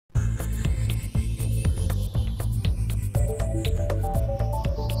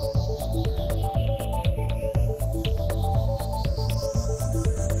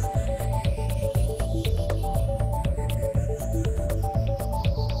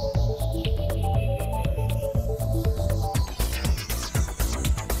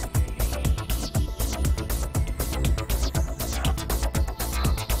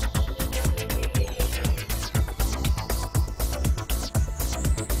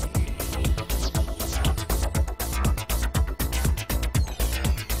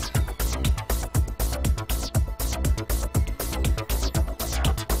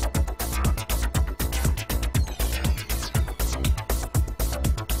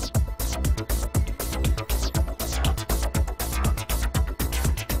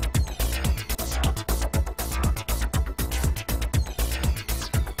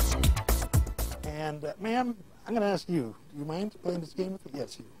Ma'am, I'm going to ask you, do you mind playing this game with me?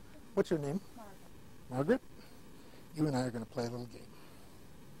 Yes, you. What's your name? Margaret. You and I are going to play a little game.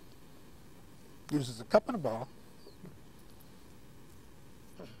 Uses a cup and a ball.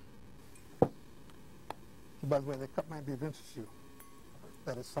 By the way, the cup might be of interest to you.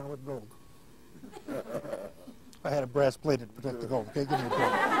 That is solid gold. I had a brass plate to protect the gold. Okay, give me a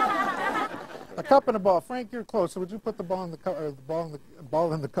break. A cup and a ball. Frank, you're close. So would you put the ball in the cup, or the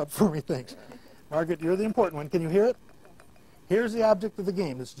ball in the cup for me? Thanks. Margaret, you're the important one. Can you hear it? Here's the object of the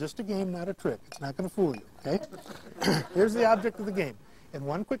game. It's just a game, not a trick. It's not going to fool you. Okay. Here's the object of the game. In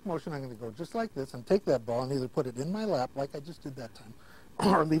one quick motion, I'm going to go just like this and take that ball and either put it in my lap, like I just did that time,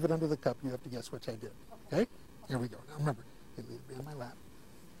 or leave it under the cup. You have to guess which I did. Okay? Here we go. Now remember, you leave it in my lap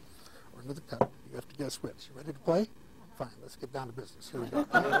or under the cup. You have to guess which. You ready to play? Fine. Let's get down to business. Here we go.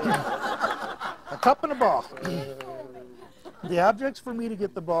 A cup and a ball. The object's for me to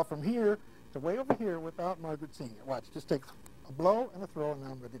get the ball from here to way over here without Margaret seeing it. Watch. Just take a blow and a throw, and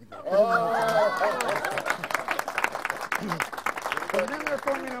now I'm ready to go. Put it in there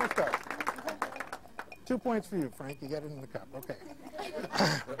for me, now start. 2 points for you, Frank. You got it in the cup. Okay.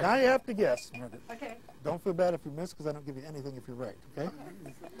 Now you have to guess, Margaret. Okay. Don't feel bad if you miss, because I don't give you anything if you're right, okay?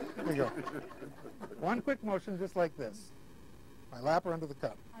 Here we go. One quick motion, just like this. My lap or under the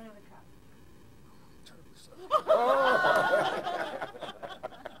cup? Under the cup.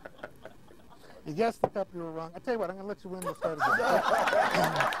 You guessed the cup, you were wrong. I tell you what, I'm going to let you win. We'll start again.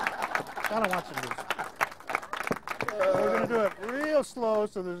 I don't want you to lose. We're going to do it real slow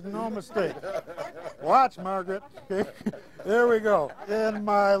so there's no mistake. Watch, Margaret. Okay. There we go. In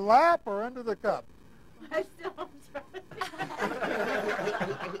my lap or under the cup? I still don't try.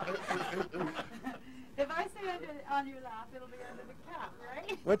 If I say on your lap, it'll be under the cup,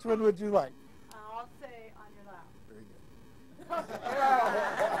 right? Which one would you like? I'll say on your lap. Very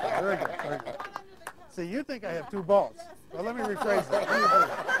good. Very good. Very good. See, you think I have two balls. Well, let me rephrase that.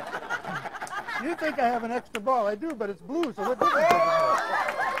 You think I have an extra ball. I do, but it's blue, so what difference does it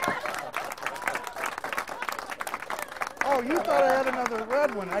make? Oh, you thought I had another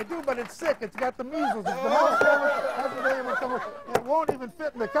red one. I do, but it's sick. It's got the measles. It's the most hasn't been able to come. It won't even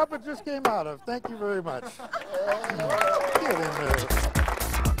fit in the cup it just came out of. Thank you very much. Get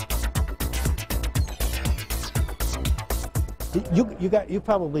in there. You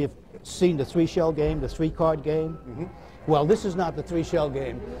probably have seen the three-shell game, the three-card game. Mm-hmm. Well, this is not the three-shell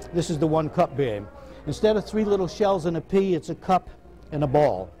game. This is the one-cup game. Instead of three little shells and a pea, it's a cup and a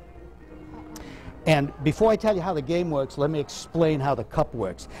ball. And before I tell you how the game works, let me explain how the cup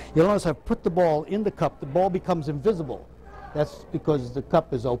works. You'll notice I've put the ball in the cup. The ball becomes invisible. That's because the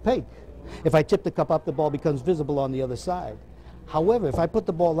cup is opaque. If I tip the cup up, the ball becomes visible on the other side. However, if I put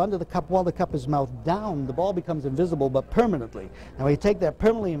the ball under the cup while the cup is mouthed down, the ball becomes invisible, but permanently. Now, you take that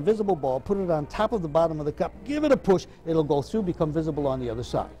permanently invisible ball, put it on top of the bottom of the cup, give it a push, it'll go through, become visible on the other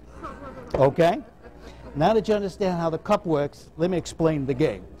side. Okay? Now that you understand how the cup works, let me explain the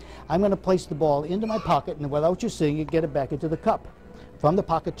game. I'm going to place the ball into my pocket, and without you seeing it, get it back into the cup. From the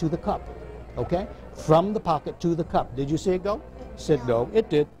pocket to the cup. Okay? From the pocket to the cup. Did you see it go? Said no. It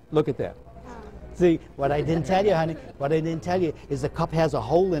did. Look at that. See, what I didn't tell you, honey, what I didn't tell you is the cup has a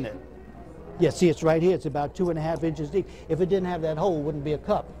hole in it. Yeah, see, it's right here. It's about 2.5 inches deep. If it didn't have that hole, it wouldn't be a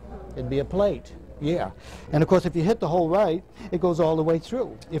cup. It'd be a plate. Yeah. And, of course, if you hit the hole right, it goes all the way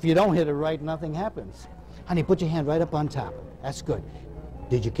through. If you don't hit it right, nothing happens. Honey, put your hand right up on top. That's good.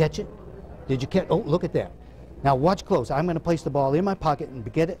 Did you catch it? Did you catch? Oh, look at that. Now, watch close. I'm going to place the ball in my pocket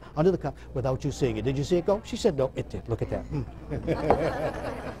and get it under the cup without you seeing it. Did you see it go? She said no. It did. Look at that.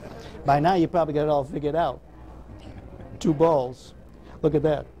 By now, you probably got it all figured out. 2 balls. Look at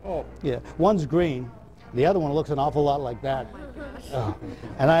that. Oh. Yeah. One's green. The other one looks an awful lot like that. Oh.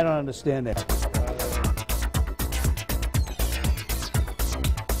 And I don't understand that.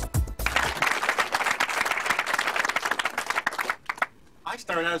 I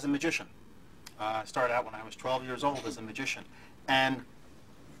started out as a magician. I started out when I was 12 years old as a magician. And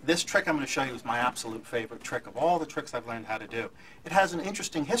this trick I'm going to show you is my absolute favorite trick of all the tricks I've learned how to do. It has an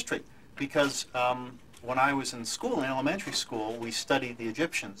interesting history because when I was in school, in elementary school, we studied the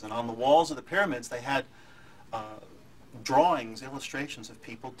Egyptians. And on the walls of the pyramids, they had drawings, illustrations of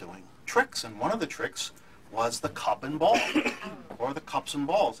people doing tricks. And one of the tricks was the cup and ball, or the cups and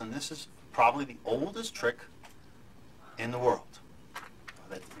balls. And this is probably the oldest trick in the world.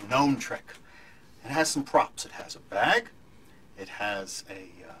 The known trick. It has some props. It has a bag. It has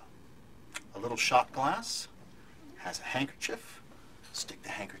a little shot glass. It has a handkerchief. Stick the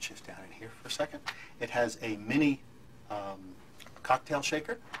handkerchief down in here for a second. It has a mini cocktail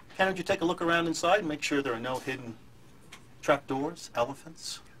shaker. Ken, would you take a look around inside and make sure there are no hidden trapdoors,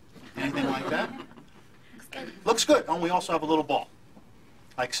 elephants, anything like that? Looks good. Oh, and we also have a little ball,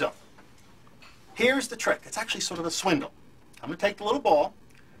 like so. Here's the trick. It's actually sort of a swindle. I'm going to take the little ball.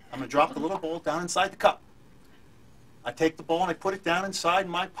 I'm going to drop the little ball down inside the cup. I take the ball and I put it down inside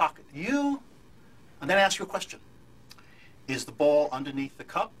my pocket. And then ask you a question. Is the ball underneath the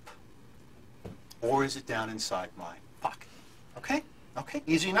cup, or is it down inside my pocket? Okay? Okay,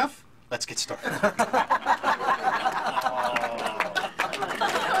 easy enough? Let's get started.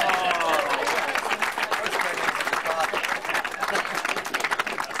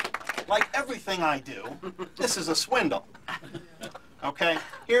 Like everything I do, this is a swindle. Okay?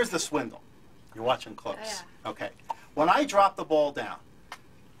 Here's the swindle. You're watching close. Okay. When I drop the ball down,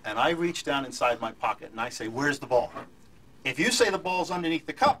 and I reach down inside my pocket, and I say, where's the ball? If you say the ball's underneath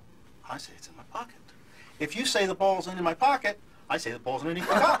the cup, I say it's in my pocket. If you say the ball's in my pocket, I say the ball's underneath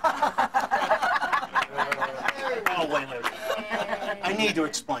the cup. Oh, wait a minute. I need to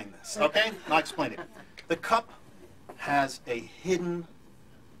explain this, okay? I'll explain it. The cup has a hidden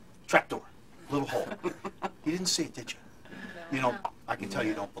trapdoor, little hole. You didn't see it, did you? You know, I can tell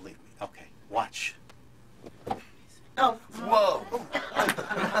you don't believe me. Okay, watch. Oh, whoa.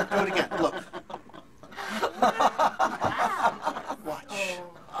 Do it again, look. Watch.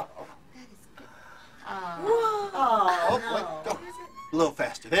 Oh, wait, go. A little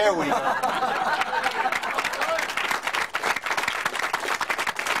faster. There we go.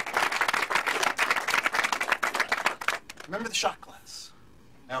 Remember the shot glass?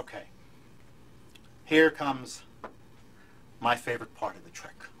 Okay. Here comes my favorite part of the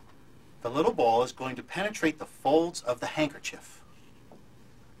trick. The little ball is going to penetrate the folds of the handkerchief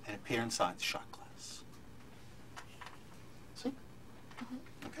and appear inside the shot glass. See?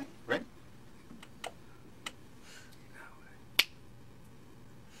 Okay, ready?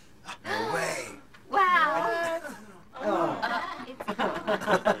 No way. Wow.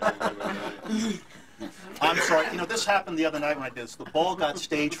 I'm sorry. You know, this happened the other night when I did this. The ball got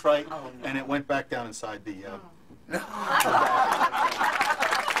stage fright, and it went back down inside the...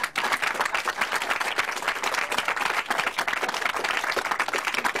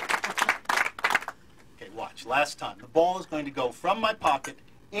 Okay, watch. Last time. The ball is going to go from my pocket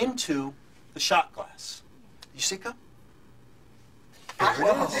into the shot glass. You see, Cup? There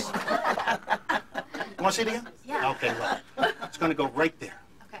it is. You want to see it again? Yeah. Okay, well, it's going to go right there.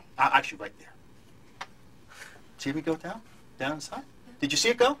 Okay. Actually, right there. See me go down? Down inside? Did you see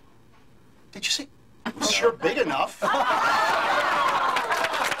it go? Did you see? It was sure big enough.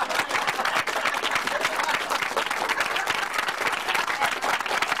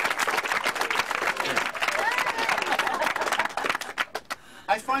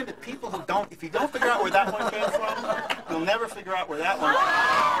 I find that people who don't, if you don't figure out where that one came from, you'll never figure out where that one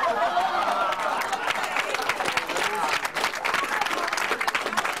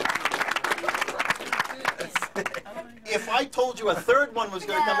If I told you a third one was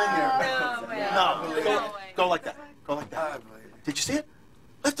going to come in there. No. Go like that. Go like that. Did you see it?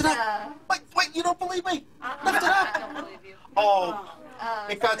 Lift it up. Wait, you don't believe me? Lift it up. I don't believe you. Oh,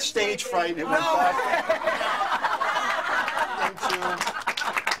 it got stage fright and it went back into